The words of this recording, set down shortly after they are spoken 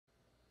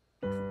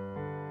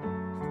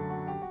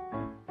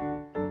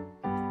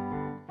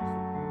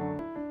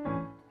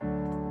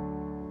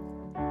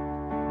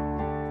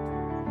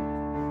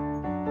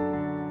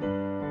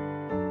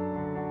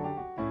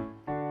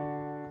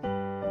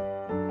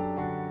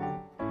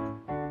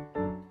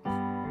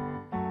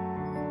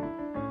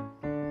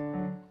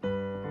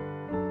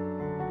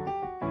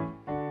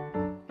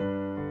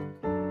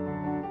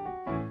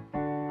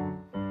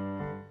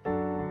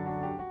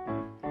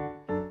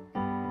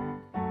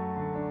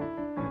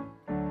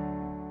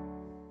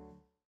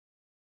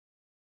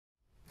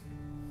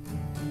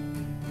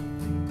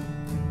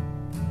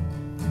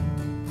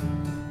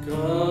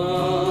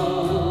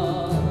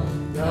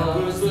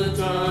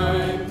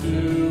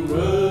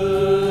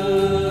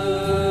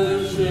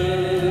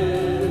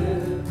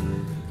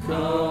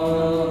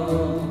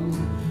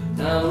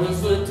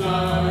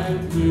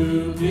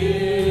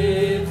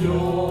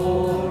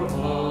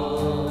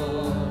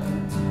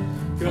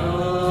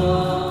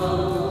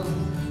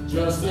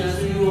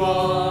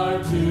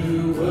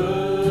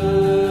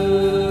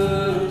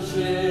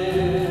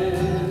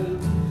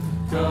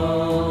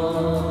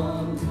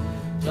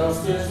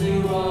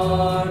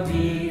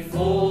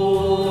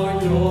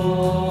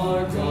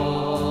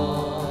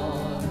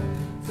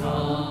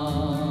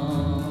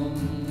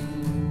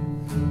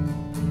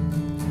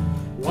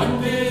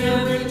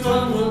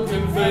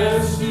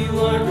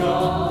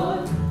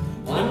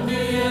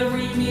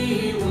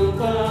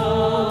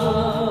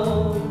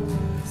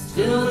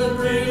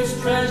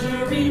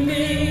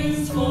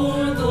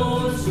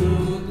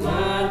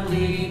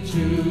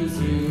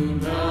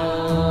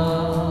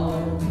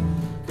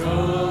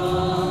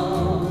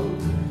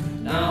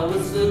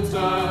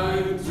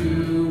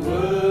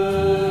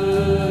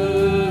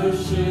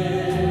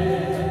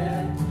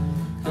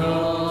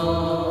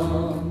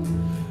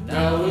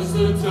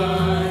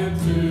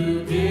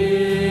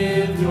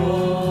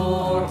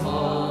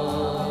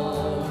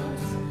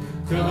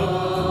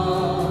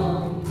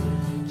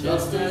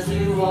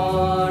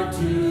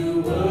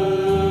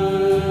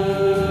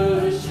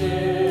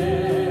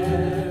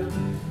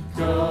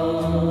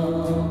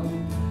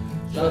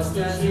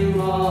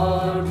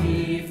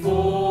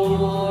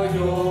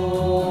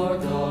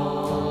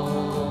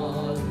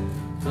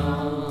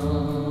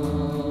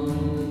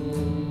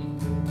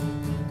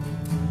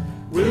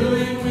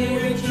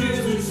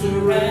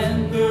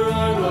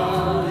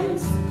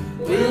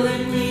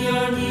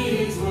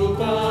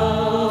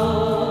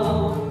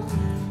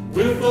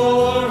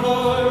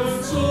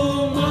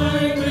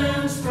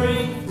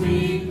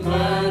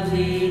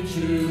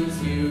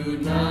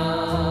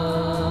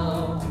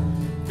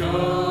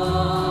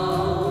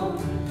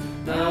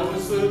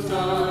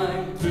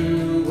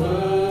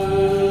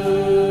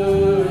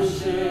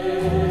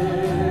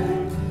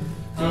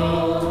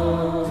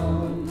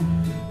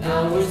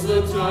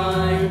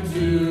time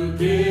to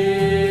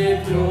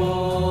give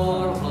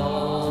your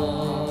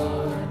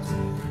heart.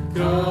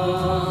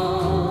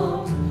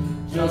 Come,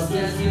 just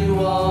as you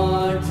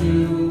are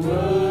to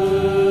worship.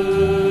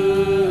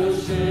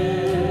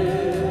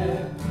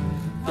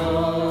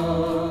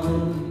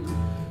 Come,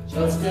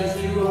 just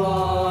as you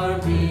are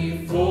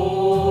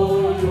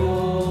before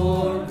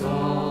your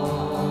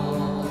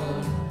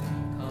God.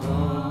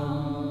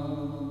 Come.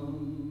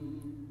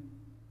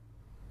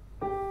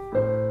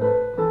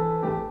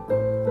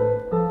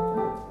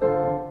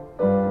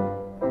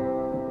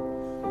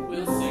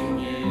 We'll sing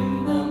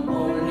in the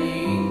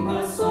morning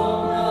a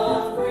song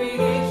of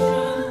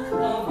creation,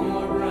 of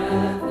your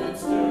breath that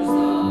stirs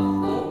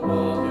up the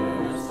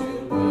waters to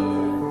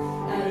birth.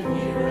 And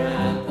here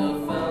at the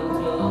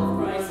fount of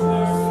Christ's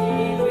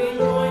mercy we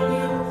join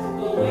you,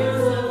 the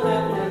waves of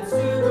heaven and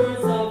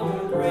stewards of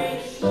your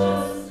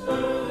gracious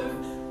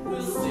earth.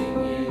 We'll sing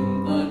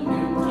in the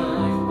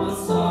noontime a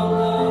song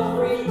of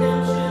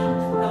redemption,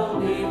 how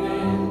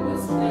David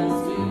was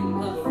cleansed in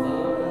the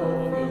flood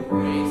of your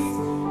grace.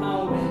 How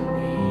when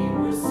we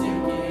were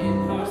sick in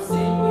our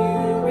sin you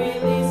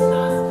released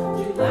us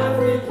to laugh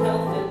in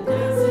health and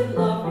dance in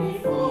love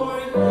before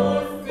your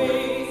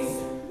face.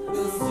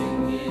 We'll sing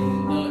in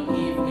the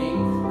evening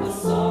a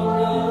song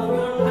of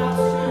your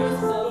pastures,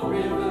 of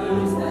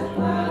rivers that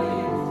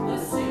gladden the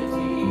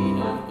city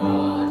of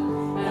God.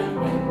 And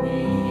when we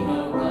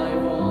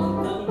arrive on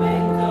the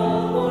bank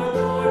of our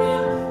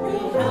Jordan,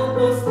 you'll help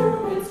us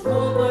through its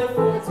cold by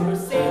fords your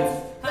saints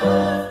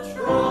have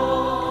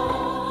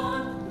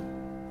trod.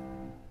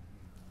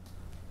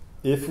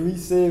 If we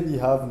say we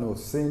have no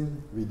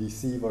sin, we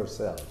deceive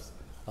ourselves,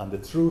 and the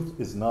truth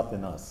is not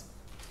in us.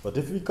 But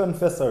if we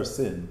confess our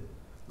sin,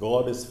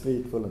 God is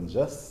faithful and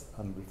just,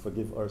 and will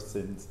forgive our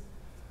sins,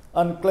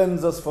 and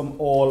cleanse us from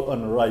all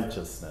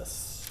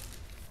unrighteousness.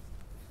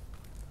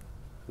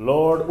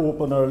 Lord,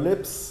 open our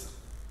lips.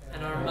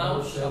 And our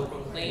mouth shall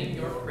proclaim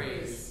your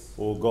praise.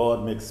 O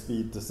God, make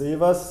speed to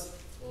save us.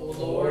 O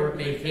Lord,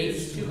 make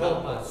haste to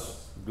help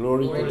us.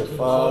 Glory to the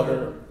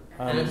Father,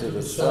 and to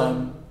the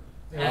Son,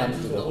 and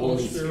to the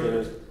Holy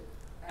Spirit,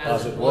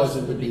 as it was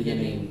in the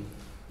beginning,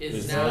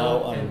 is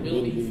now, and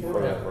will be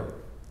forever.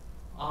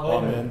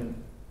 Amen.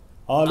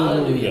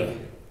 Alleluia.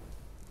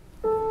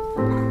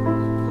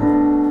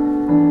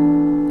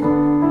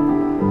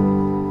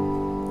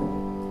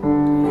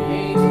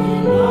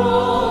 Creating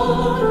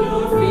on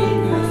your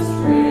fingers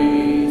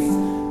trace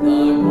the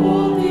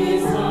gold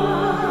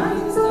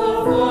designs, the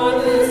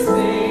farthest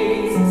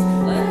space.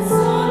 Let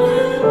sun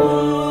and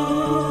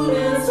moon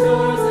and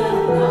stars and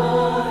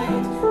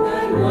light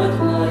and what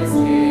lies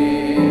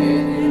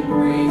hidden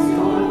praise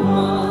your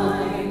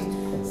might.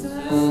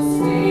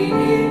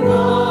 Sustaining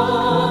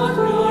God,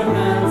 your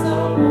hands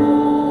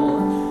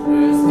uphold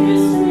earth's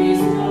history.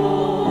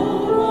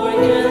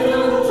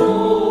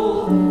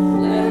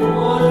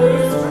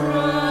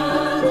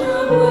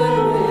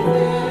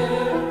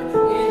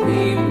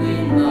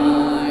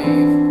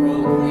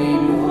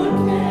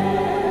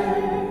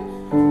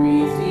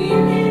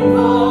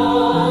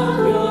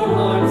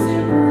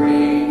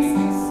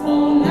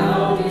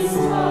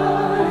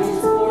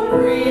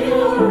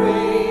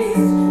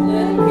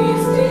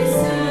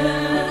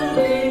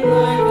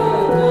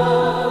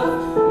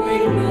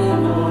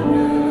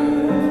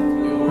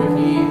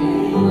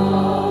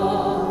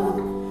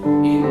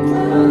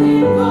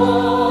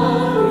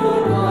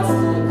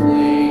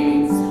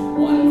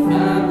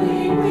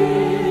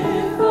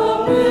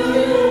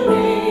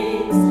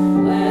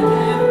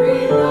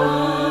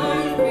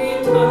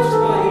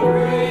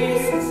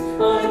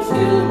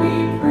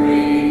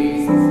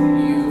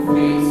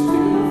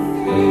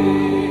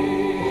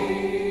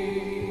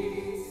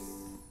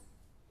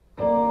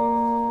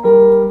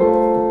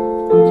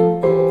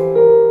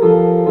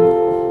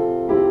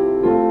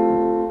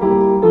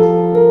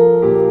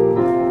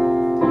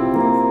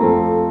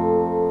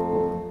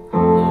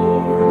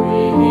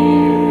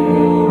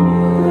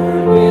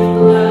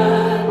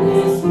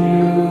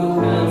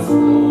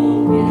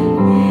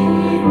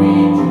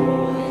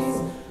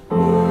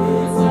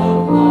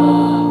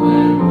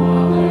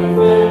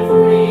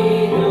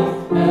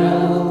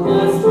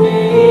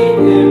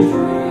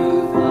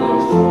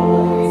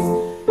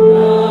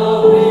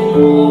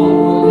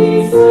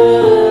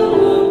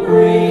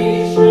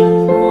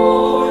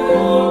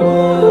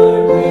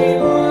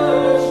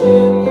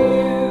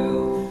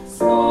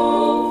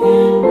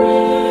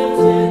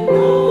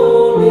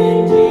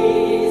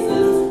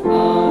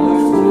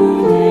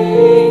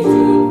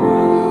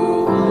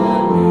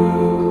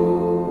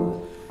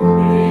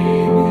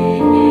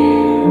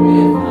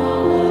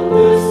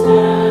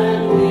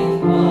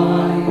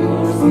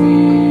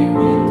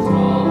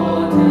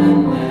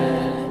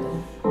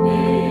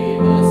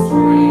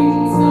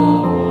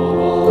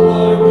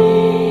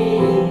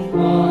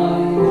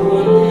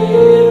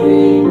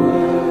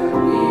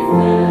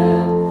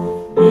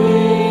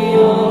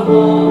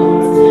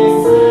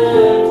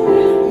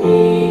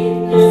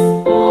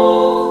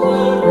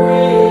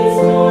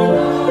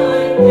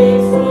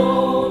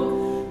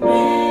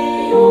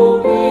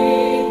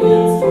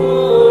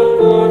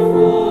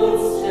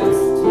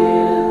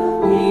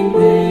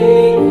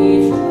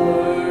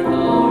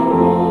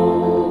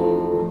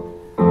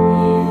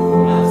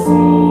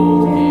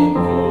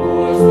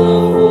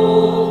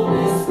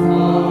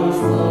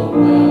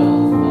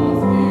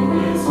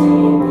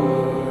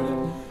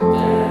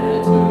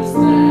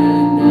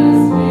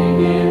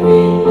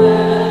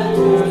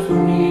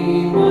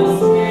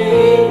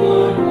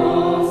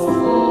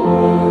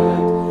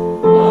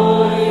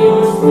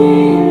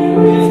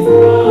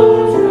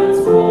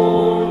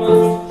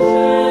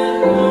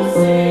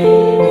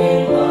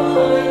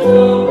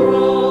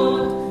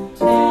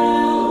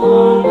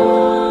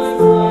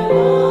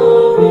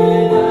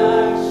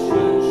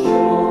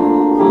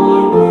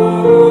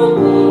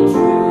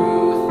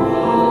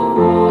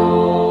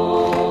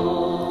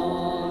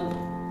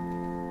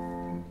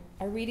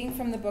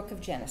 from the book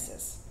of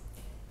Genesis.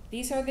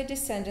 These are the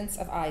descendants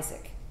of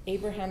Isaac,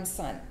 Abraham's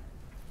son.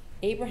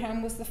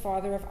 Abraham was the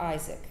father of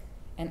Isaac,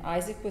 and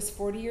Isaac was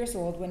 40 years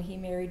old when he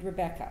married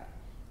Rebekah,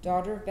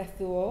 daughter of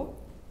Bethuel,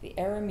 the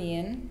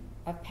Aramean,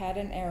 of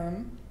Paddan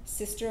Aram,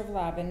 sister of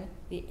Laban,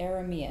 the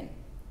Aramean.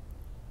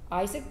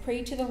 Isaac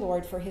prayed to the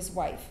Lord for his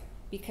wife,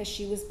 because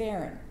she was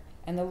barren,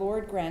 and the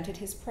Lord granted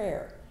his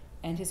prayer,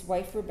 and his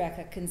wife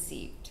Rebekah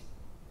conceived.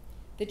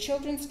 The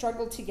children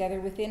struggled together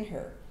within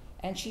her,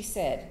 and she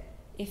said,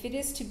 "If it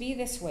is to be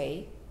this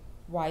way,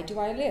 why do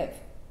I live?"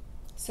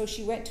 So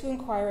she went to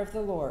inquire of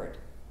the Lord,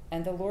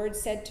 and the Lord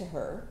said to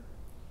her,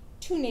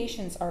 "Two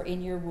nations are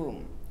in your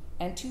womb,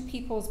 and two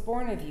peoples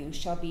born of you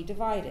shall be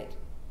divided.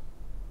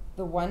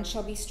 The one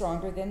shall be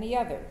stronger than the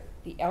other,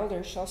 the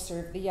elder shall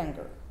serve the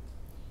younger."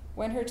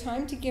 When her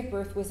time to give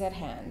birth was at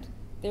hand,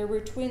 there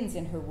were twins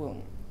in her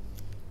womb.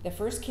 The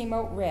first came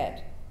out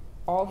red,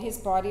 all his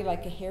body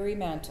like a hairy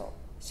mantle,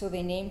 so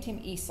they named him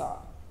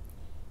Esau.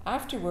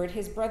 Afterward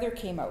his brother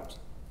came out,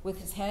 with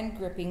his hand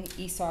gripping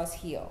Esau's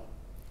heel,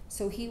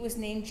 so he was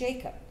named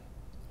Jacob.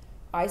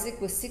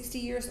 Isaac was 60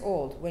 years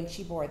old when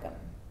she bore them.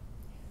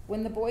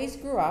 When the boys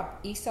grew up,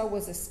 Esau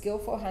was a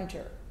skillful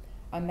hunter,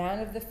 a man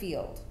of the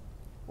field,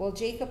 while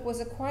Jacob was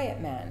a quiet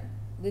man,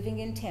 living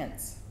in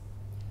tents.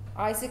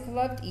 Isaac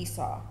loved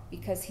Esau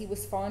because he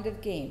was fond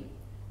of game,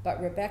 but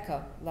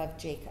Rebekah loved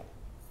Jacob.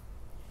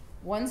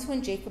 Once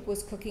when Jacob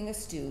was cooking a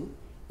stew,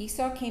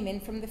 Esau came in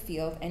from the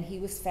field and he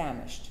was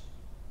famished.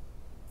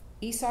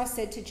 Esau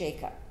said to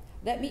Jacob,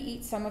 "Let me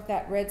eat some of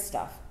that red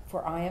stuff,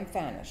 for I am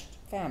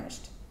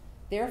famished."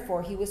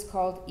 Therefore he was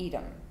called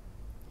Edom.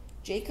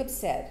 Jacob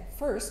said,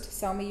 "First,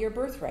 sell me your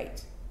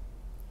birthright."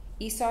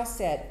 Esau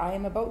said, "I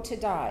am about to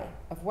die.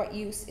 Of what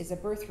use is a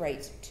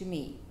birthright to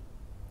me?"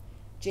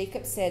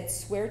 Jacob said,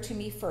 "Swear to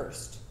me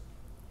first."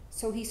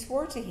 So he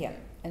swore to him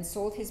and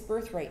sold his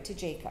birthright to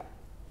Jacob.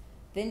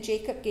 Then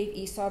Jacob gave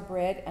Esau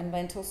bread and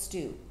lentil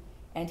stew,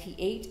 and he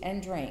ate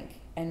and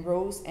drank, and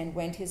rose and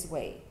went his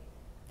way.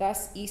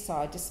 Thus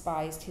Esau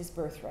despised his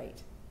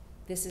birthright.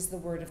 This is the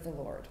word of the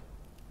Lord.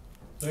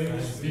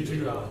 Thanks be to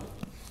God.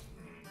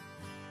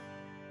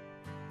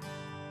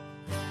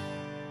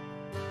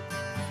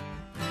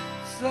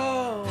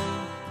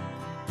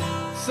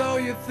 So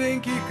you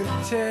think you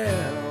can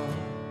tell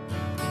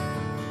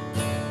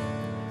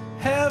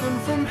heaven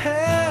from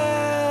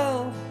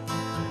hell,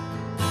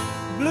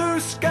 blue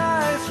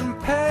skies from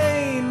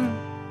pain?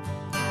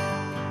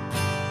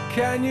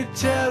 Can you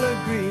tell a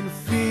green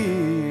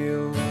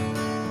field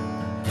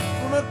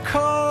from a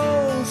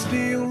cold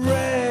steel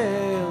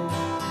rail,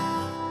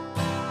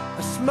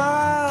 a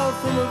smile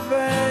from a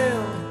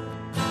veil?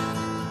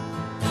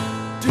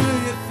 Do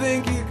you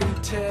think you can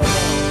tell?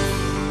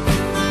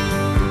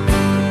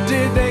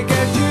 Did they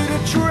get you to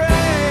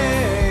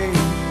train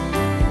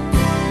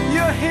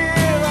your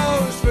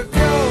heroes for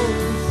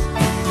ghosts,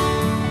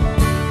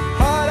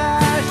 hot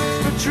ashes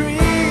for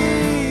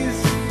trees,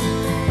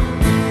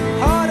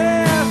 hot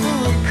air for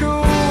a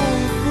cool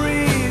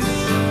breeze,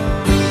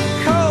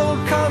 cold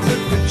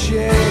comfort for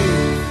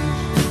change?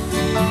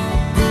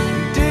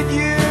 Did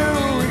you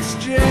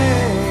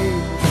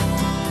exchange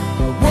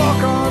a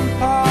walk-on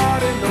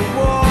part in the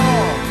war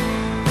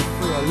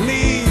for a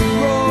lead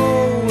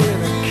role in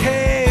a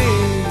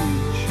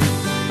cage?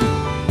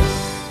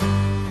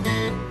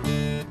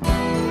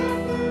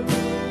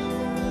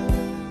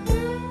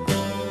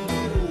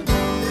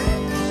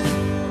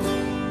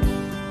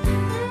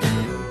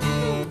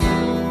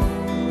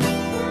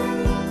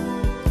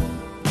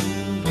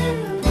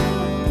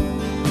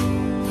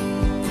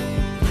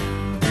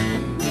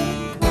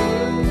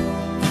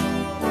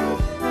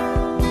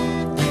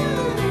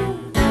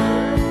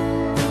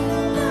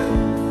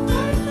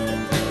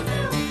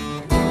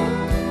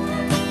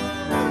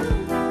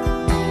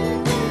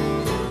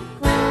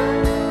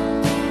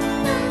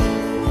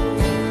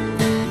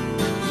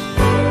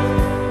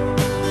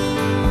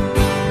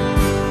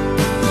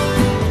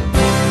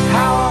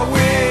 How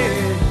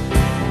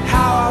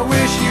I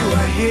wish you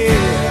were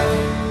here.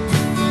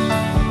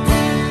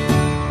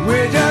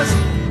 We're just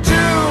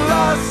two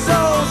lost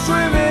souls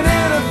swimming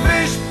in a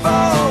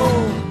fishbowl,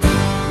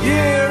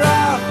 year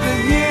after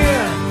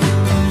year,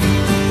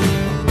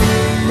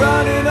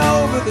 running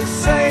over the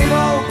same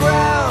old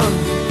ground.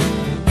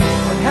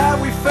 And have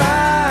we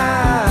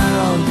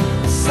found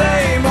the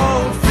same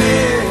old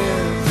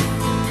fears?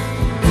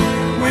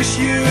 Wish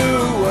you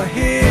were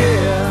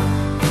here.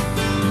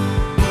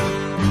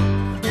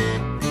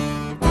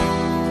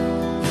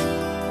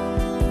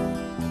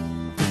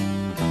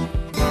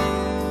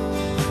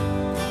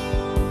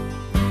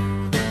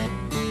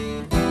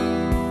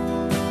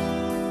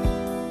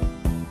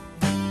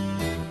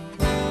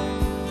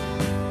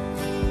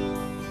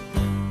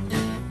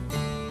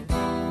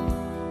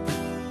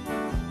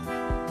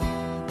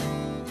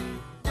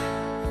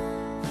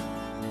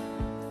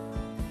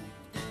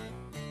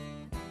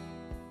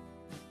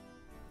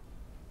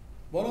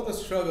 One of the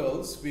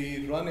struggles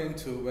we run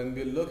into when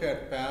we look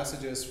at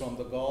passages from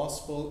the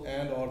Gospel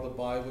and or the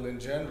Bible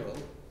in general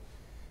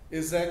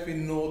is that we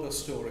know the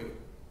story.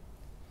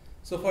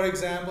 So for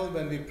example,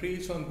 when we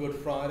preach on Good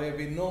Friday,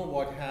 we know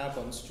what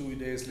happens 2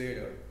 days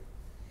later.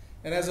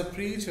 And as a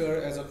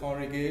preacher, as a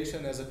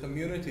congregation, as a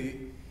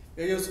community,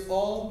 it is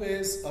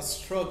always a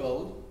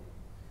struggle,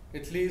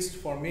 at least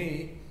for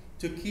me,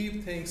 to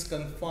keep things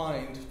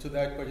confined to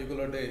that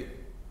particular day.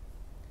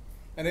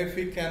 And if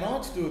we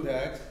cannot do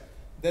that,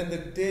 then the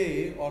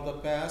day or the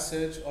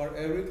passage or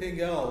everything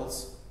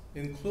else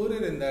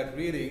included in that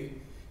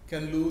reading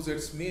can lose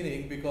its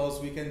meaning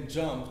because we can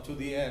jump to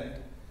the end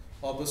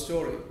of the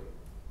story.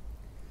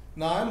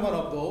 Now I'm one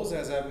of those,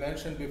 as I've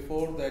mentioned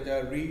before, that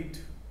I read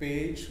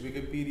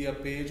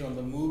Wikipedia page on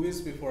the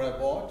movies before I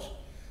watch,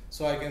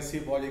 so I can see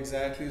what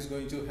exactly is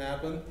going to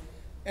happen,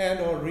 and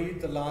or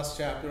read the last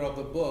chapter of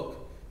the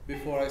book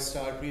before I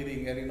start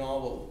reading any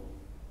novel.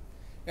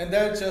 And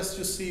that's just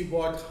to see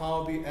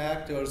how the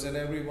actors and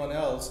everyone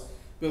else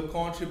will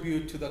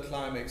contribute to the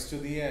climax, to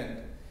the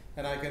end.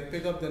 And I can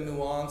pick up the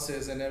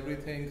nuances and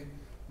everything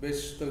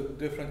which the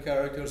different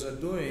characters are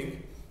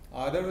doing,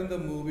 either in the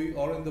movie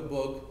or in the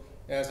book,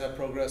 as I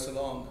progress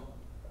along.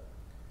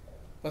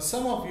 But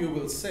some of you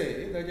will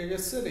say that you're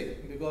just silly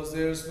because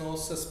there's no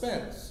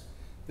suspense,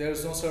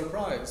 there's no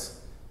surprise.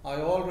 I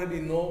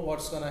already know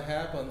what's going to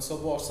happen, so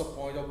what's the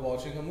point of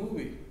watching a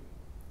movie?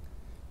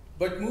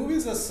 But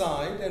movies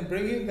aside, and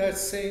bringing that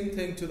same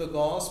thing to the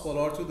gospel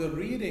or to the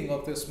reading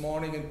of this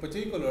morning in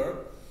particular,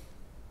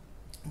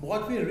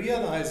 what we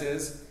realize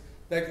is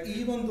that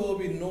even though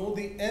we know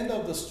the end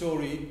of the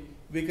story,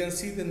 we can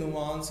see the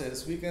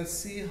nuances. We can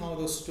see how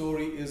the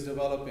story is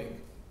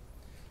developing.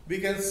 We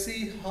can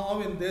see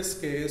how, in this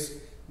case,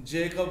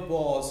 Jacob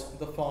was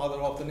the father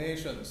of the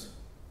nations.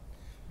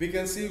 We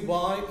can see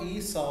why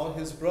Esau,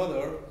 his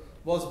brother,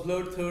 was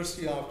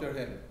bloodthirsty after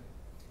him.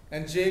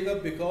 And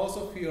Jacob, because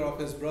of fear of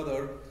his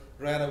brother,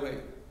 ran away.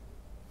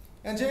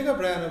 And Jacob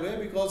ran away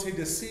because he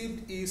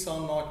deceived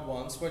Esau not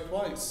once but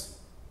twice.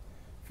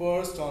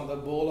 First on the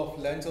bowl of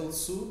lentil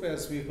soup,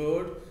 as we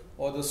heard,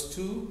 or the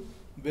stew,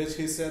 which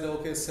he said,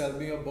 okay, sell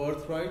me a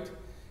birthright.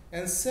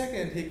 And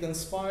second, he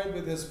conspired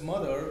with his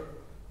mother,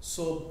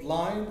 so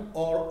blind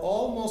or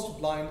almost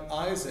blind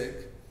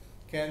Isaac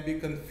can be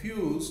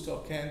confused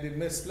or can be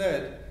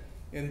misled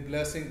in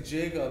blessing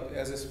Jacob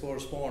as his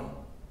firstborn.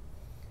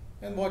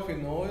 And what we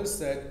know is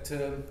that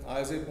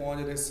Isaac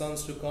wanted his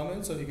sons to come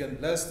in so he can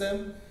bless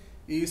them.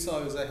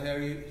 Esau is a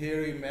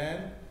hairy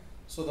man,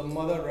 so the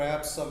mother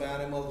wraps some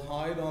animal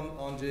hide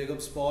on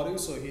Jacob's body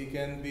so he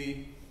can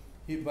be,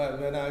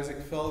 when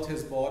Isaac felt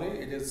his body,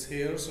 it is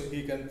hair, so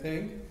he can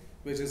think,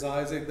 which is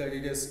Isaac, that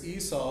it is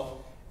Esau,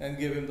 and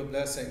give him the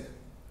blessing.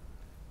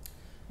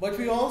 What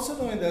we also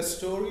know in that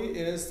story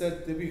is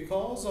that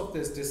because of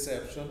this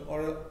deception,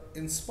 or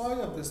in spite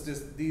of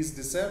these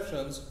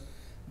deceptions,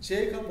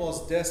 Jacob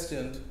was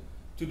destined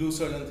to do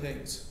certain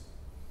things.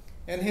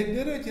 And he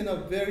did it in a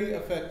very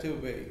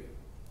effective way.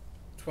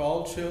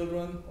 12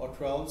 children, or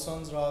 12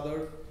 sons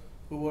rather,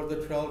 who were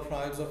the 12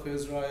 tribes of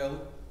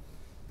Israel.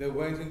 They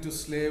went into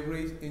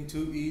slavery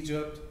into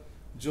Egypt.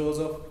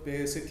 Joseph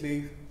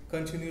basically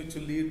continued to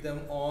lead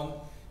them on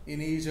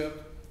in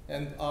Egypt.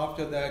 And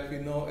after that, we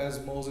know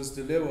as Moses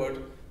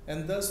delivered.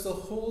 And thus the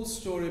whole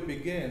story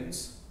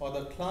begins, or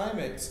the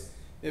climax.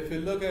 If we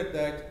look at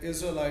that,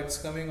 Israelites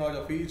coming out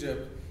of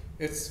Egypt,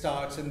 it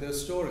starts in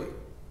this story,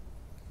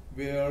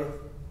 where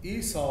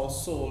Esau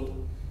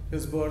sold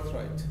his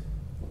birthright.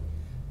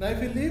 Now,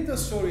 if we leave the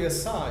story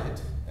aside,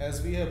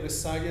 as we have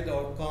recited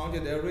or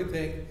counted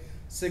everything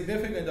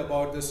significant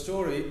about the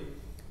story,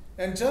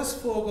 and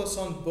just focus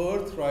on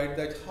birthright,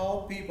 that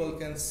how people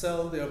can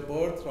sell their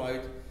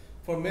birthright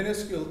for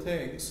minuscule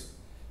things,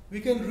 we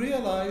can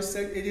realize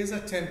that it is a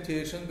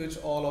temptation which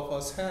all of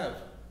us have.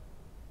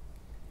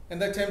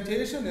 And the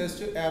temptation is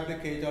to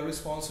abdicate our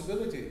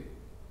responsibility.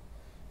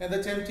 And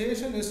the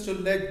temptation is to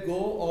let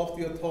go of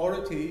the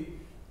authority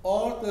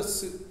or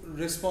the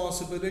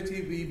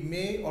responsibility we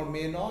may or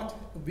may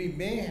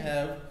may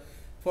have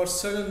for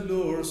certain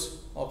lures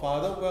of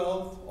either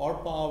wealth or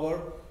power,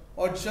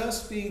 or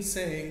just being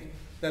saying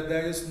that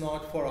that is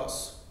not for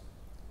us.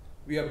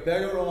 We are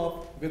better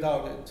off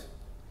without it.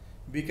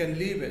 We can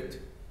leave it.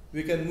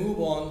 We can move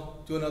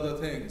on to another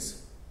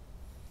things.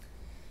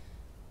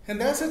 And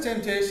that's a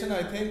temptation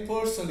I think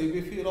personally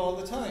we feel all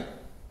the time.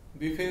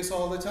 We face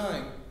all the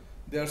time.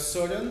 There are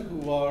certain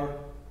who are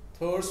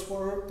thirst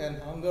for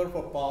and hunger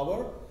for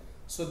power,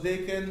 so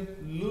they can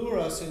lure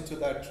us into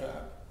that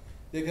trap.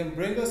 They can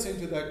bring us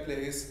into that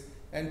place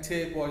and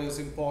take what is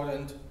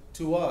important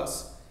to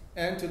us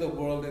and to the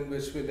world in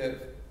which we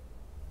live.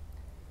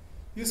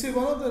 You see,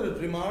 one of the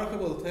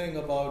remarkable things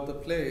about the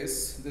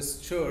place, this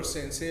church,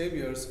 St.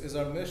 Saviour's, is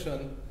our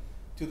mission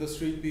to the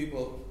street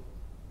people.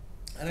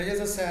 And it is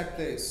a sad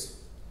place.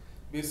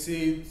 We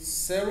see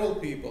several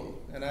people,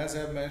 and as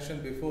I've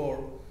mentioned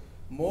before,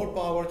 more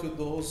power to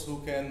those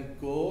who can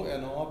go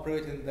and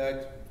operate in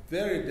that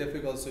very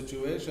difficult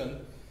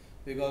situation,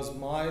 because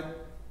my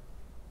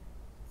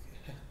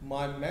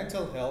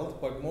mental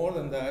health, but more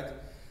than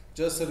that,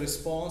 just the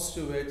response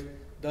to it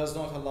does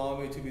not allow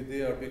me to be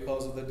there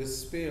because of the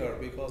despair,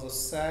 because of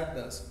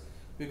sadness,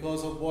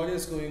 because of what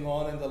is going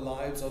on in the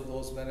lives of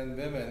those men and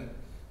women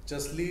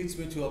just leads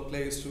me to a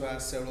place to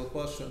ask several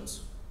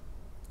questions.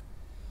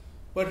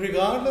 But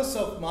regardless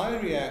of my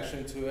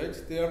reaction to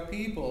it, there are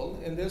people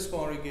in this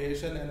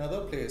congregation and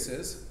other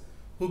places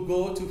who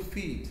go to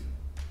feed,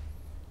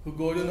 who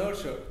go to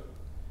nurture,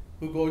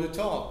 who go to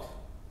talk,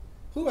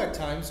 who at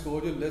times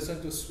go to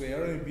listen to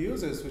swear and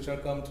abuses which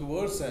are come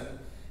towards them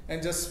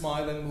and just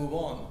smile and move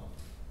on.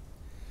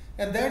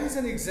 And that is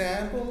an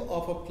example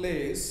of a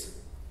place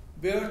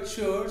where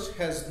church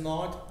has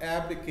not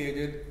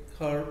abdicated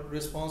her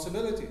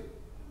responsibility,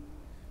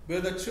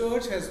 where the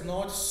church has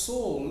not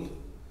sold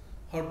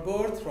her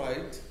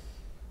birthright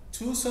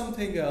to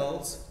something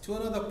else, to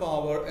another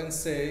power, and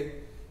say,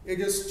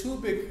 it is too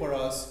big for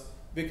us,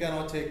 we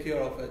cannot take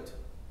care of it.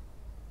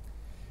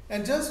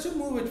 And just to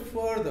move it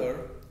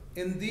further,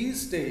 in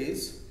these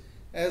days,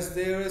 as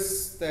there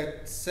is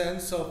that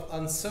sense of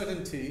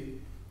uncertainty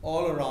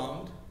all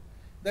around,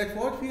 that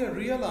what we are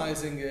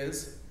realizing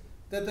is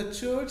that the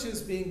church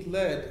is being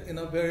led in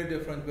a very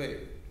different way.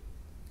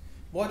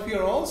 What we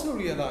are also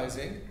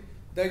realizing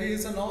that it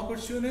is an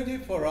opportunity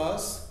for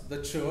us,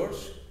 the church,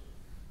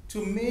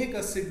 to make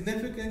a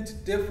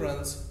significant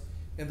difference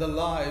in the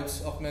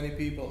lives of many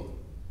people.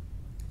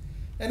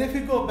 And if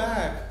we go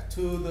back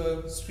to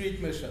the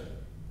street mission,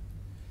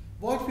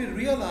 what we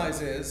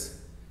realize is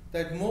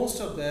that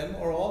most of them,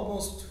 or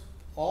almost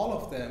all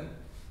of them,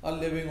 are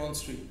living on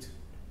street.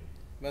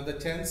 When the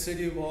tent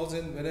city was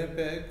in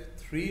Winnipeg,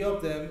 3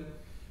 of them,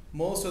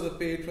 most of the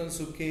patrons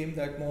who came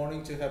that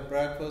morning to have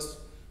breakfast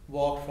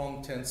walked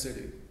from tent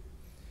city.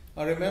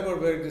 I remember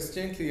very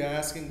distinctly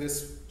asking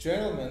this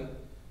gentleman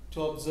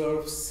to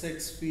observe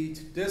 6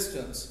 feet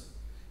distance.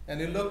 And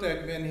he looked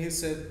at me and he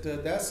said,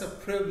 that's a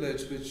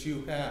privilege which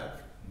you have.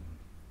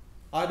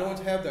 I don't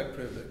have that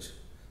privilege.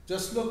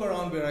 Just look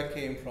around where I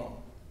came from.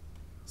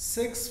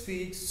 6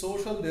 feet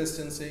social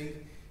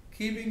distancing,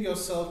 keeping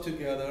yourself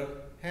together,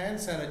 hand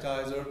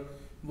sanitizer,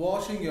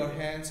 washing your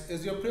hands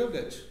is your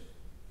privilege.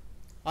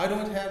 I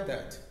don't have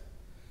that.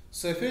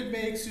 So if it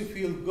makes you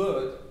feel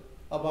good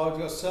about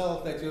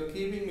yourself that you're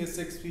keeping me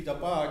 6 feet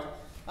apart,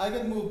 I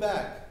can move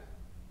back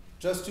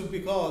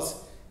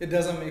because it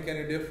doesn't make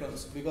any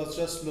difference, because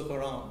just look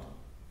around.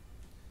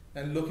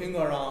 And looking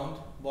around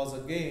was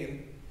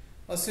again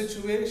a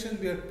situation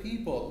where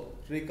people,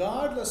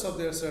 regardless of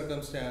their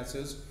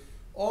circumstances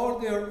or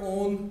their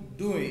own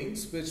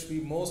doings, which we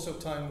most of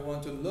the time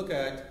want to look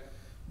at,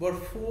 were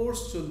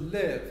forced to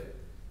live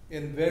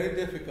in very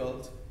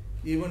difficult,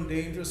 even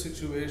dangerous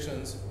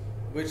situations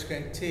which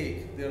can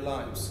take their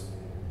lives.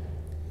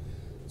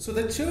 So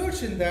the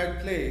church in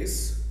that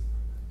place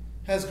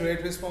has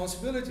great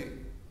responsibility.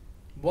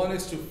 One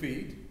is to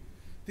feed.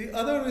 The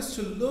other is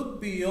to look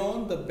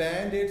beyond the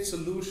band-aid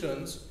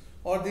solutions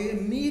or the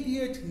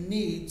immediate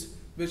needs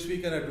which we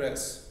can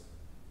address.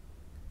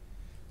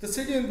 The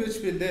city in which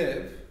we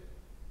live,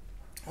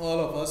 all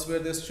of us, where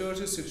this church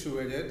is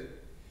situated,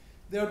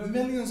 there are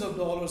millions of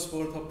dollars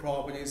worth of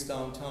properties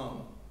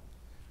downtown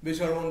which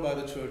are owned by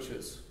the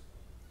churches,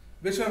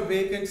 which are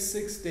vacant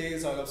 6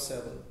 days out of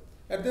 7.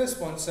 At this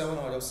point, 7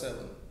 out of 7.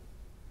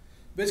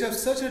 Which have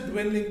such a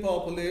dwindling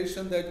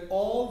population that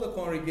all the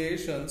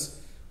congregations,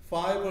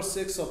 5 or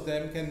 6 of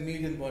them, can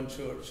meet in one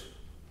church.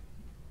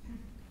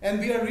 And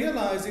we are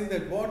realizing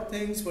that what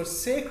things were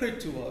sacred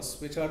to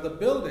us, which are the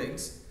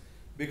buildings,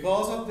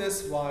 because of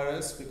this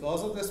virus,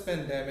 because of this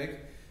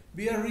pandemic,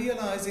 we are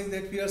realizing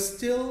that we are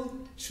still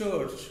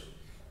church,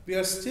 we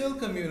are still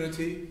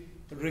community,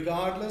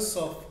 regardless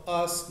of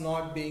us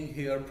not being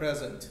here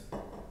present.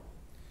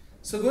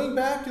 So going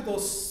back to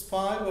those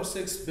 5 or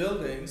 6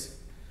 buildings,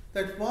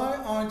 that why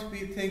aren't we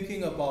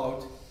thinking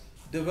about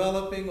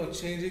developing or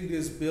changing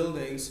these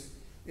buildings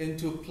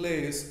into a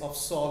place of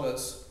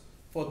solace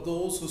for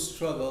those who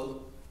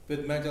struggle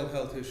with mental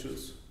health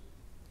issues,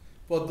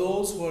 for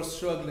those who are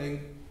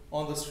struggling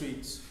on the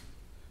streets,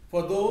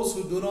 for those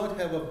who do not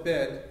have a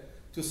bed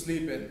to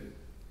sleep in,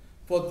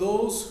 for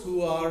those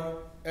who are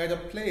at a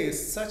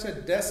place, such a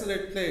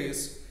desolate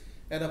place,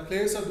 and a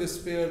place of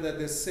despair that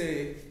they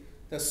say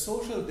that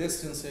social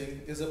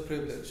distancing is a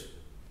privilege,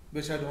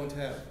 which I don't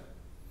have.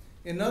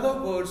 In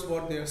other words,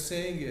 what they are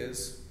saying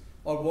is,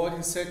 or what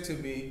he said to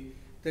me,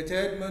 that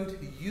Edmund,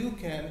 you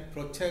can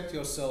protect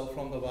yourself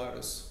from the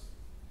virus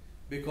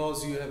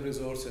because you have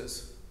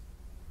resources.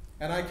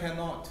 And I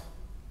cannot,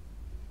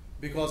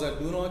 because I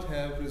do not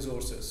have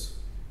resources.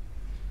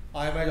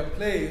 I am at a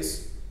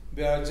place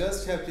where I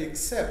just have to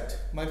accept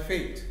my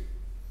fate,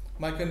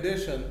 my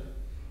condition,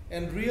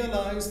 and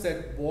realize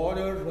that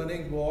water,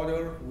 running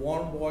water,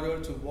 warm water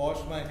to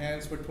wash my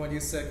hands for 20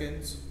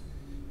 seconds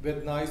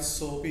with nice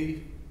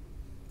soapy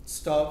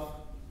stuff,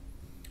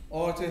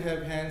 or to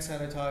have hand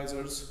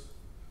sanitizers,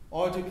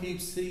 or to keep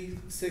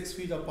 6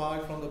 feet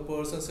apart from the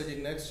person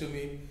sitting next to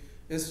me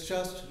is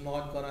just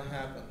not gonna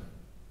happen.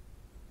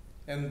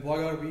 And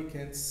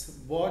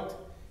what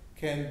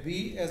can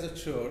we as a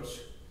church,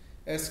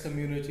 as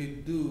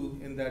community do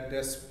in that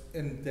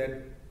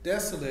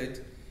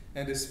desolate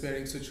and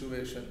despairing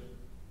situation?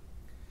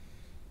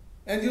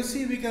 And you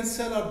see, we can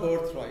sell our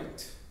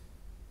birthright.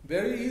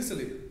 very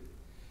easily.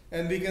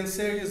 And we can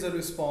say it is a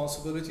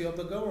responsibility of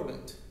the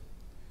government,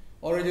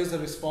 or it is a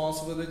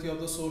responsibility of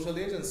the social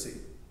agency,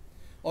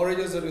 or it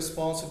is a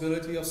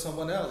responsibility of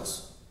someone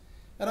else.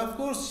 And of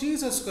course,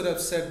 Jesus could have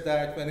said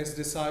that when his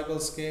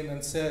disciples came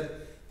and said,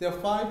 there are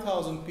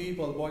 5,000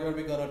 people, what are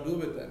we going to do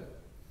with them?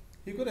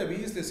 He could have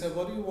easily said,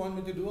 what do you want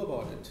me to do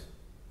about it?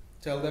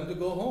 Tell them to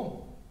go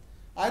home.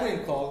 I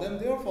didn't call them,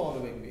 they are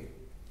following me.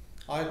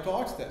 I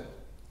taught them.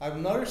 I've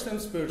nourished them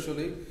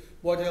spiritually.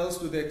 What else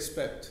do they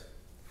expect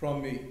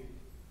from me?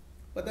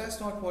 But that's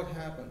not what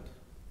happened.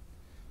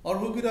 Or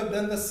who could have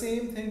done the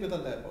same thing with a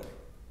leper?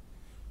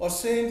 Or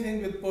same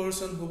thing with a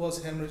person who was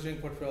hemorrhaging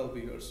for 12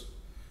 years.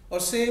 Or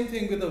same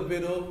thing with a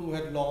widow who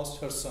had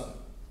lost her son.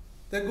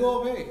 They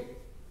go away.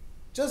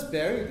 Just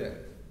bury them.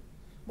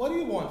 What do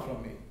you want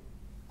from me?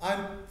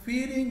 I'm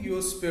feeding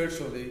you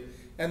spiritually,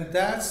 and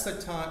that's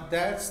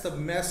the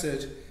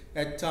message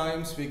at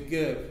times we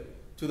give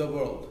to the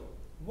world.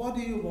 What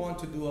do you want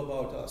to do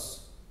about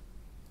us?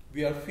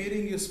 We are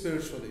feeding you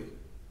spiritually.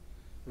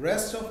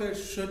 Rest of it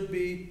should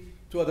be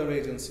to other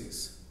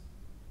agencies.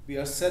 We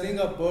are setting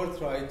a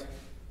birthright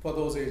for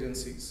those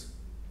agencies.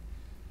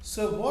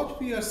 So what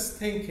we are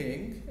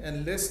thinking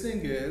and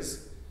listening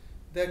is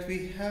that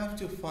we have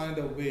to find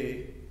a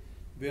way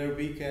where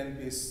we can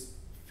be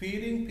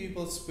feeding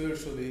people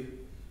spiritually,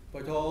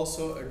 but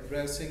also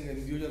addressing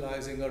and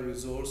utilizing our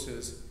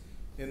resources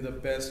in the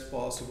best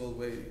possible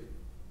way,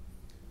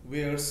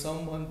 where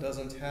someone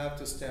doesn't have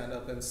to stand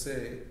up and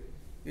say,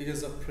 it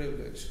is a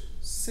privilege.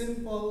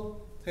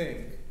 Simple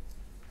thing.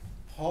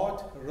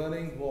 Hot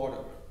running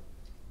water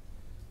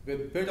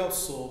with bit of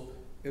soap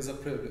is a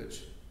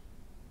privilege,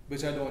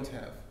 which I don't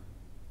have.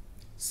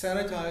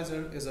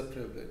 Sanitizer is a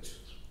privilege.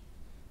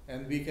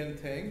 And we can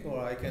think,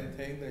 or I can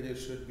think, that it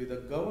should be the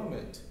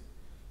government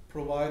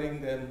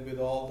providing them with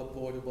all the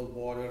potable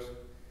water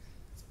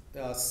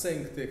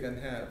sink they can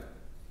have.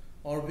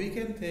 Or we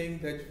can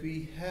think that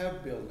we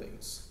have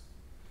buildings,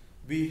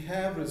 we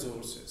have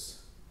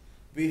resources,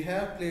 we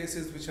have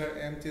places which are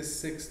empty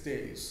 6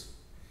 days.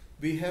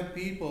 We have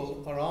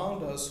people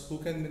around us who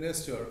can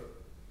minister,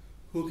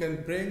 who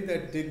can bring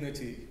that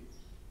dignity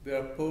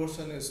where a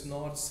person is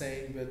not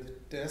saying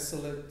with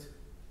desolate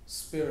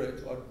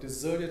spirit or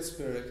deserted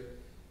spirit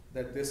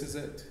that this is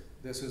it,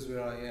 this is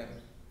where I am.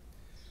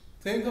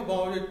 Think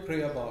about it,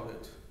 pray about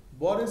it.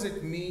 What does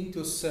it mean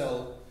to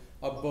sell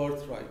a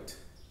birthright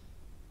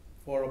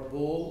for a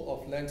bowl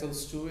of lentil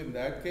stew in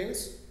that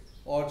case,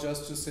 or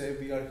just to say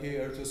we are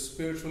here to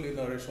spiritually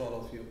nourish all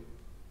of you?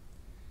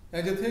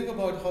 And to think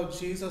about how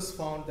Jesus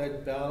found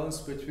that balance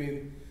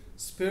between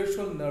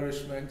spiritual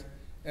nourishment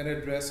and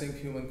addressing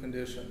human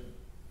condition.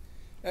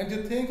 And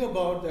to think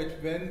about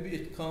that when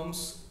it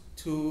comes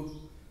to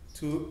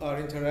our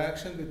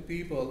interaction with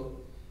people,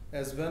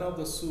 as one of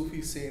the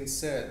Sufi saints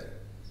said,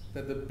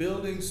 that the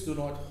buildings do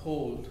not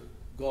hold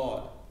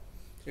God.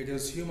 It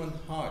is human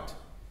heart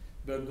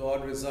where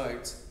God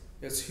resides.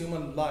 It's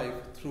human life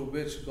through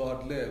which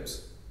God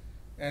lives.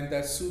 And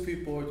that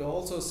Sufi poet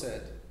also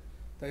said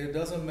that it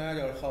doesn't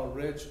matter how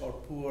rich or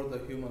poor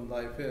the human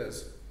life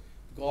is.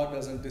 God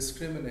doesn't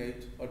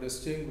discriminate or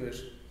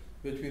distinguish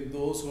between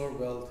those who are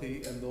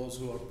wealthy and those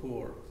who are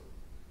poor.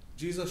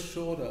 Jesus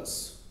showed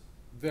us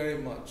very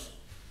much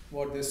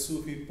what this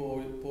Sufi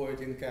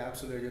poet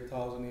encapsulated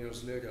 1,000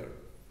 years later.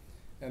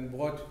 And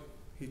what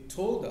he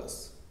told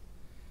us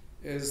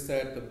is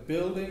that the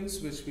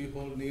buildings which we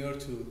hold near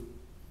to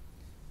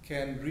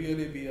can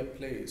really be a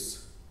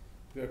place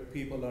where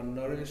people are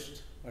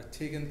nourished, are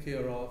taken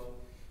care of,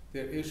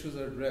 their issues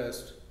are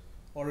addressed,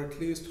 or at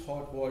least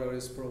hot water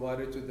is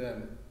provided to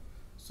them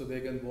so they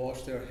can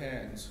wash their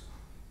hands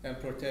and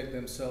protect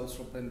themselves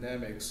from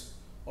pandemics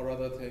or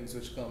other things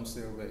which comes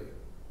their way.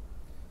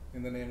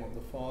 In the name of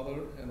the Father,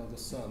 and of the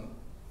Son,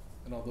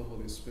 and of the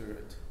Holy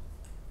Spirit.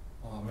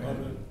 Amen.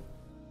 Amen.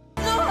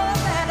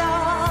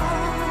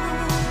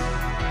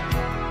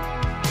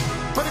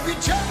 But if you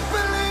just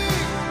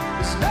believe,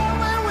 there's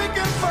nowhere we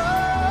can fall.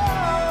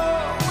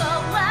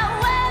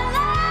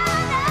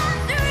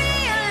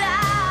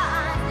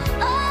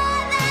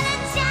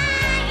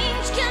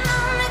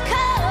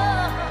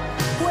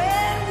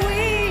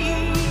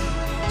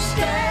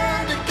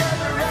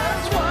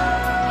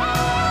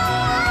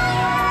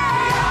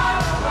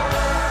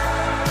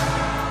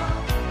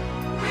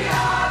 We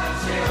are the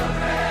children.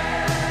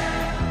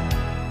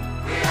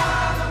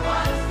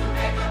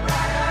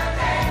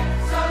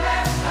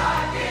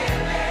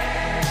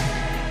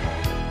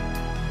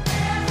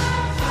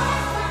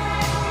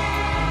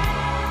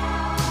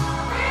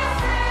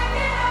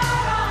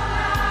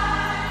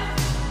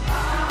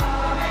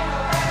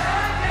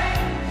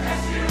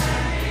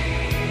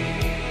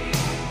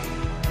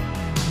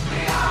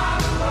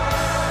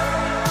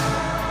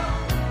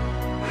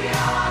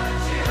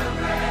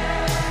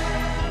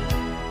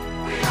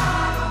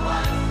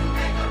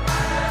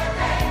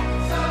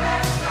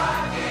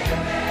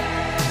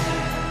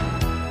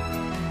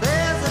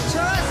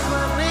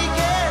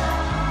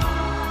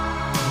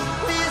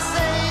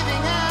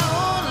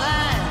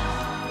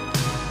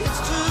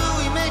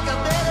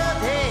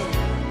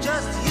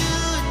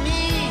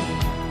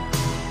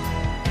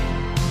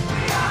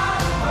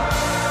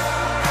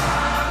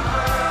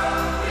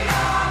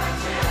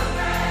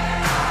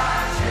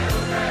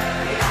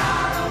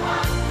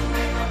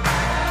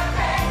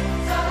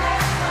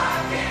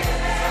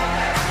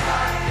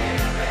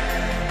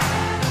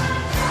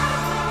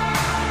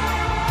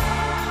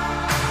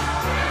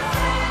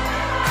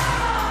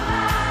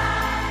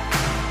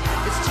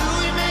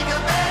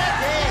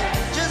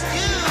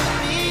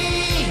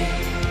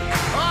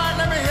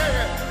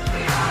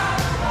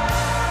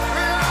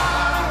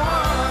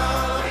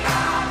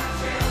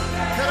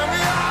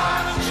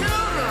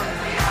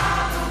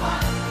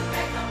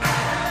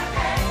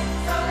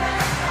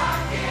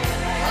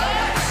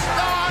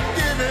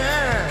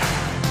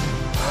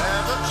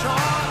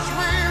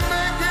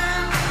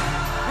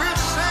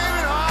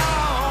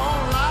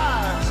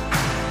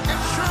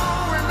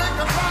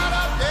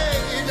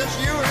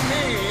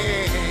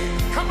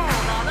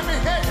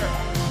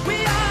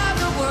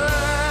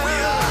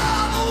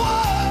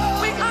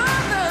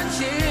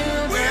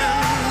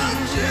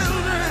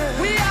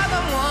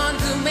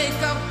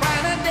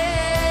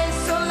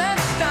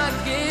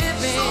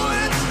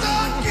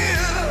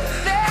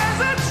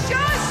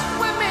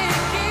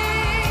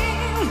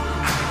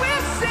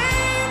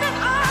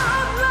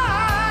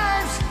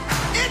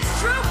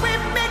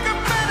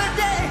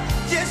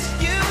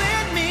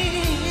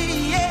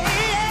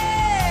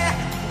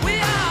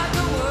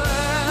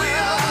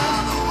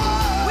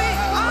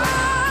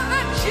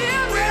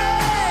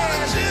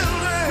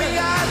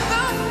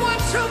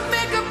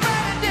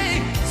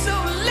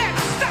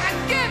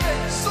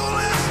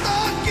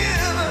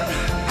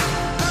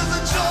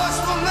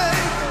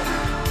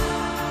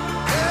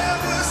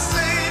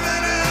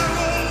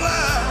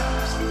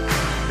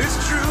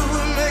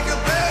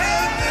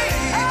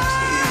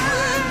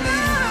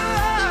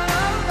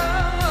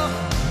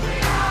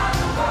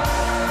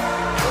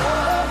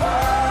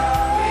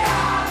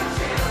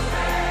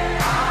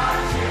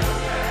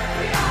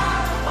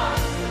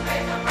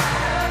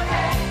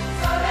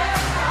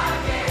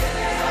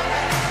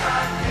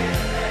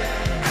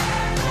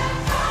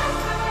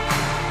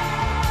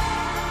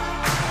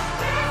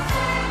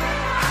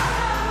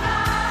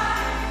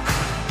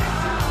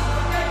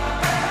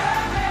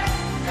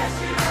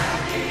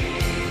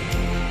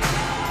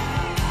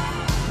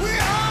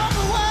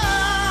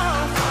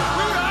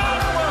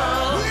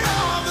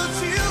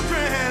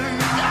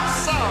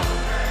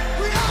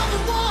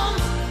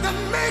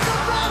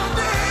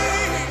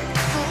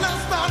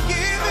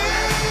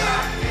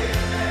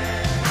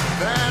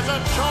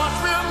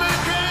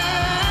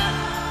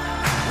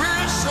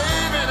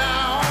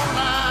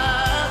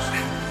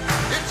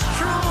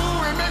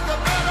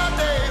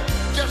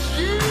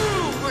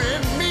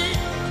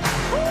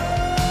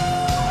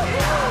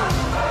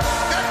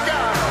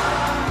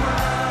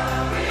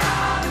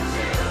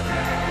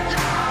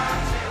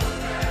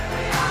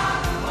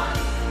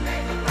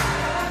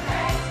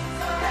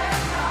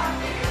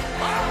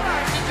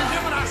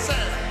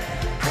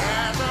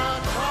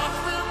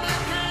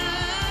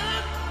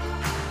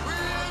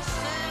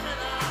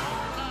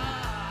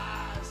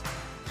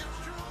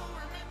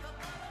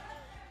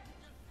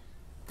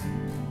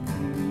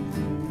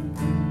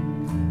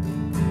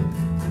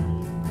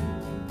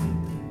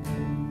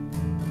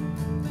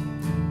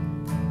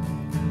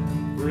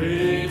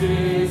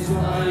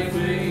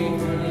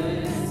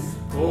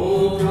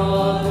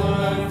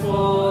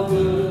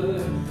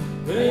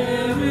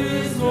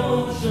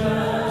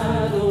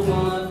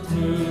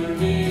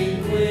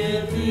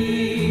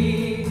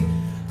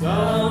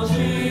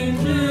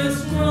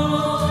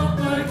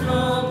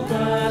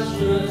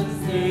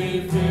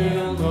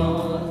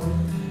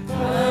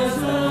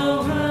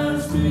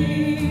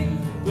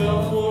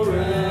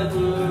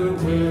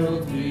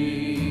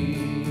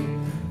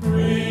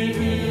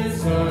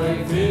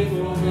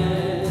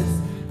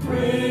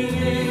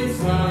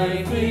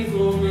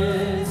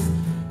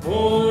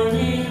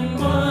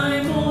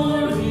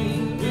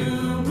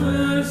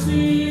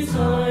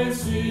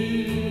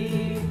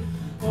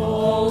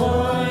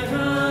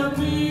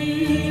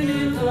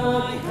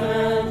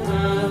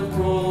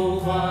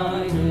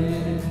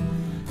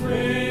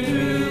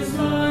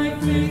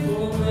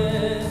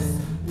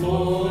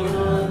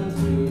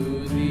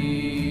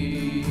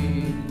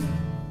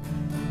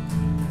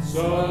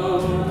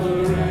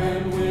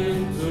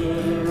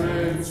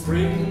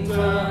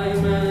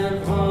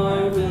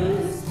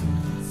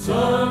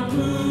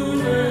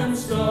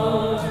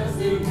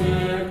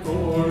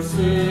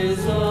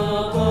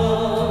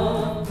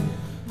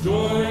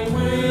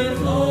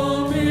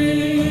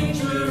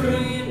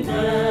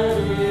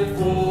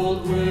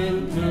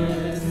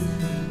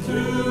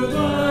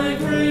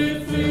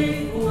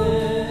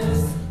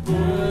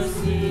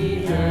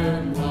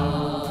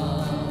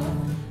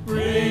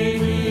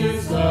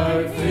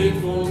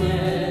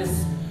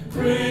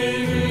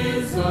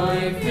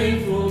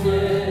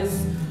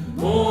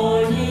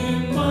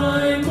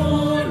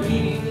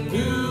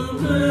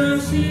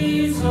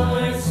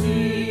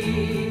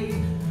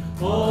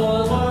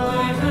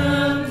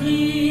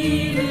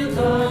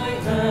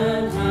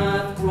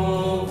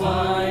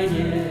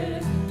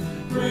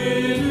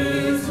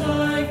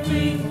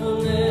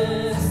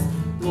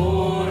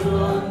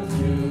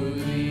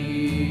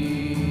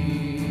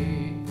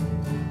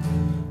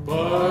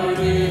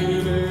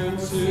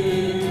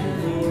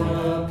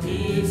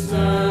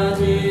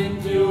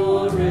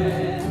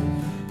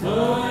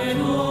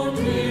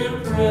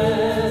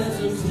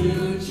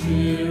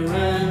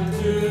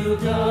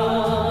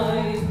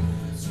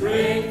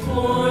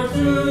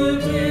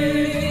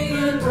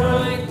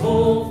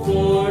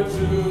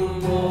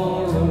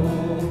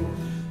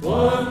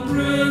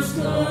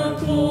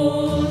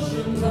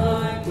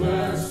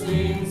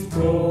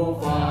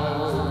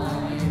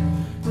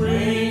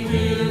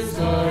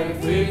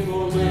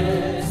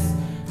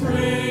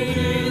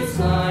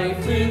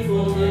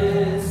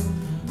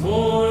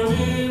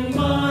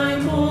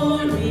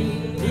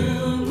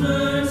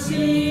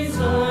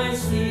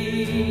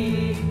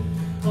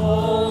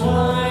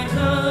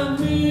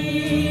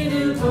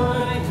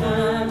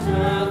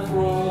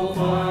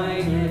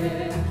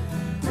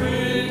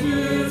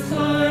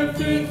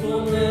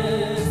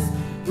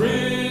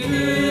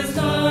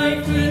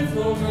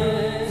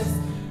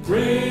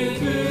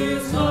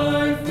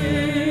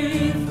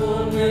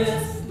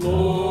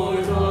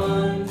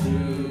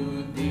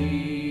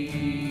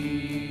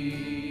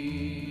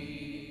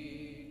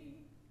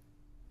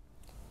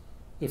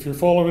 If you're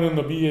following in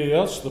the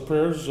BAS, the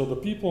prayers of the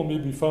people may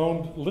be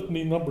found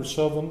Litany number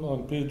 7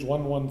 on page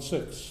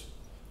 116.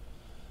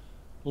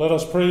 Let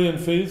us pray in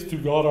faith to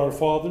God our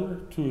Father,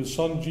 to his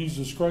Son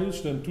Jesus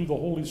Christ, and to the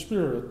Holy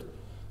Spirit,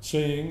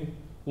 saying,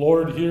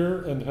 Lord,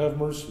 hear and have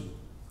mercy.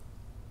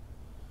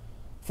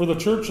 For the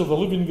Church of the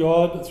living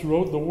God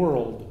throughout the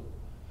world,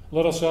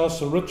 let us ask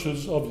the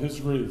riches of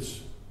his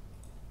grace.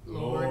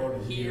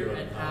 Lord, hear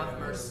and have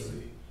mercy.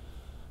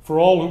 For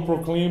all who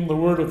proclaim the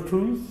word of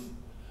truth,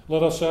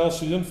 let us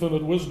ask the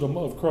infinite wisdom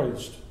of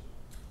Christ.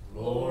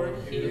 Lord,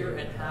 hear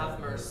and have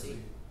mercy.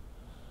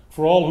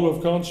 For all who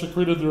have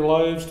consecrated their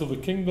lives to the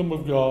kingdom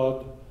of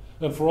God,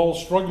 and for all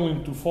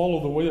struggling to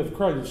follow the way of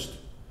Christ,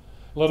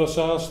 let us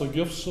ask the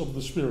gifts of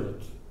the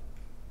Spirit.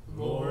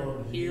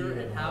 Lord, hear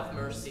and have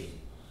mercy.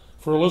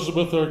 For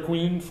Elizabeth, our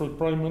Queen, for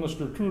Prime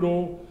Minister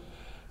Trudeau,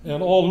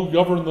 and all who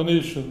govern the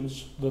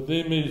nations, that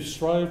they may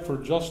strive for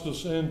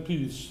justice and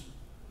peace,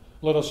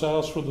 let us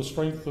ask for the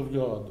strength of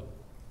God.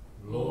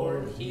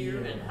 Lord,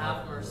 hear and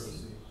have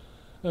mercy.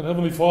 And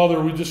Heavenly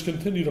Father, we just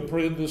continue to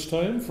pray at this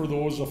time for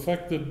those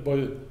affected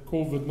by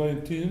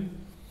COVID-19.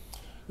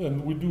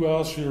 And we do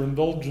ask your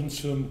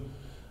indulgence in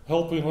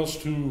helping us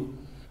to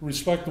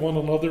respect one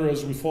another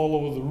as we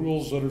follow the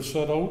rules that are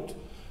set out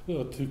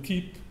to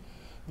keep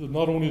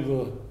not only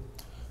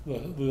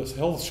the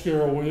health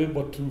scare away,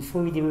 but to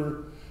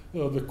further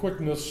the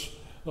quickness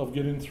of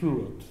getting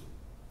through it.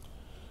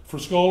 For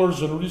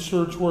scholars and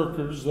research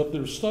workers, that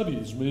their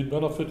studies may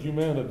benefit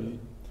humanity,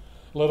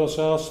 let us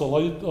ask the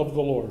light of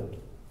the Lord.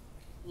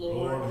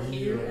 Lord,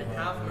 hear and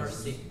have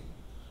mercy.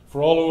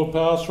 For all who have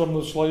passed from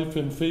this life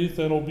in faith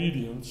and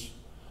obedience,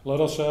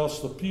 let us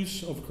ask the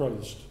peace of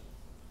Christ.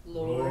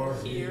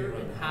 Lord, hear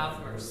and have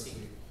mercy.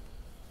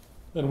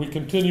 And we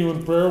continue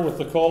in prayer with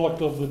the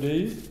collect of the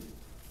day.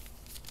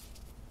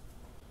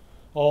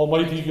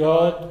 Almighty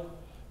God,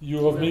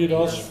 you have made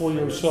us for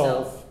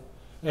yourself,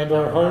 and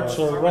our hearts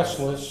are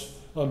restless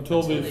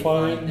until they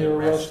find their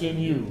rest in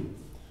you.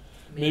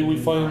 May we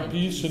find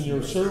peace in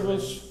your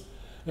service,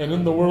 and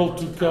in the world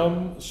to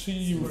come see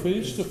you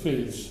face to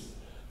face,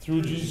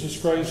 through Jesus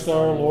Christ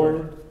our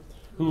Lord,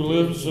 who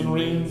lives and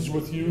reigns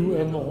with you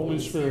and the Holy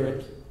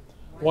Spirit,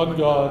 one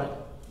God,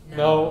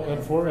 now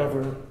and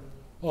forever.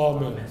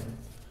 Amen.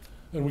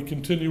 And we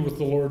continue with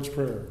the Lord's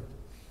Prayer.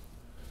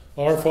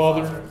 Our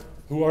Father,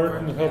 who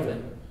art in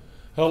heaven,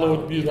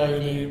 hallowed be thy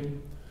name.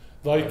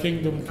 Thy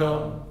kingdom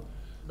come,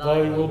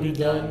 thy will be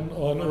done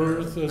on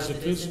earth as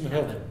it is in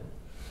heaven.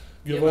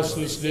 Give us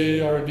this day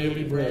our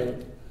daily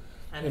bread,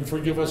 and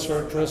forgive us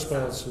our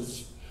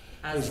trespasses,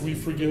 as we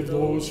forgive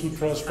those who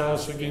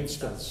trespass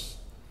against us.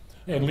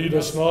 And lead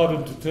us not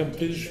into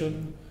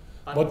temptation,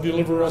 but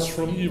deliver us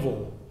from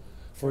evil.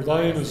 For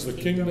thine is the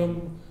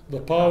kingdom, the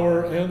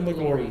power, and the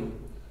glory,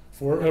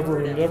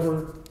 forever and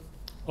ever.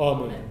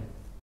 Amen.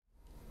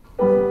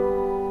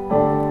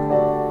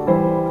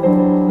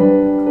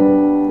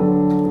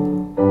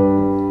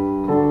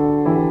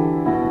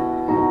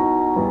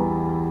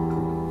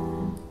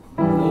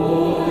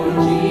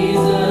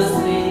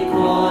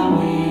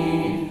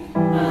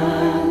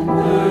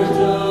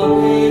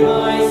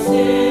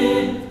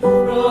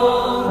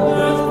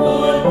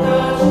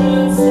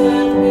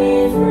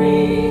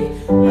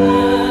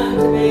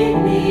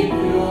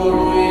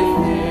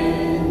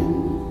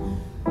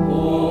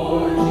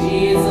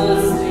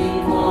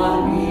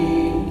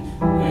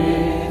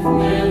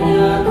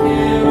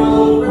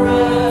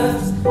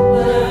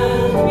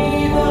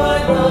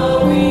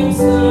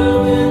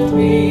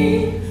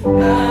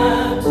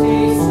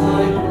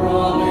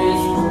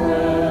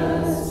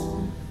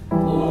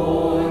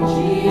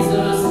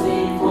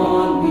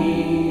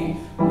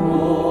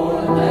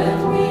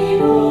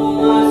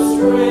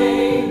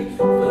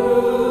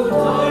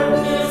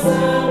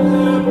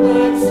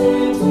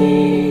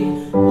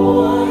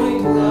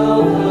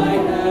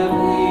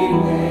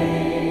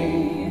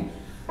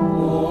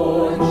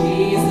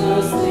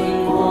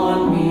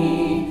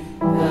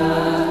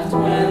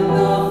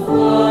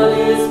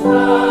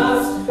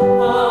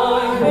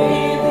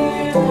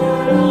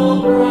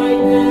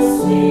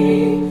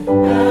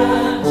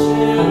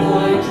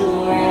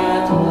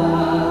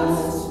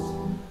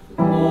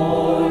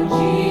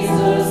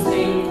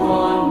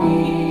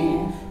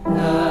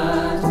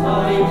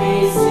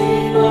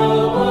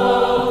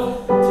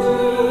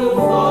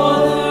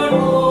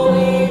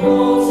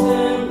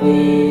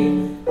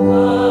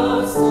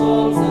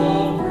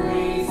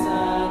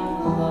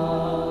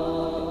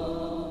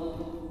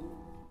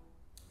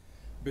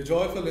 Be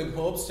joyful in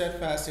hope,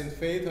 steadfast in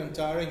faith,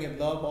 untiring in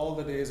love all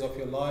the days of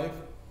your life.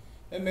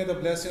 And may the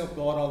blessing of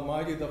God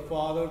Almighty, the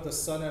Father, the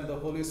Son, and the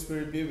Holy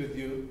Spirit be with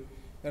you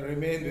and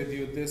remain with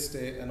you this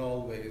day and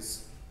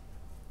always.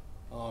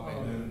 Amen.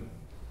 Amen.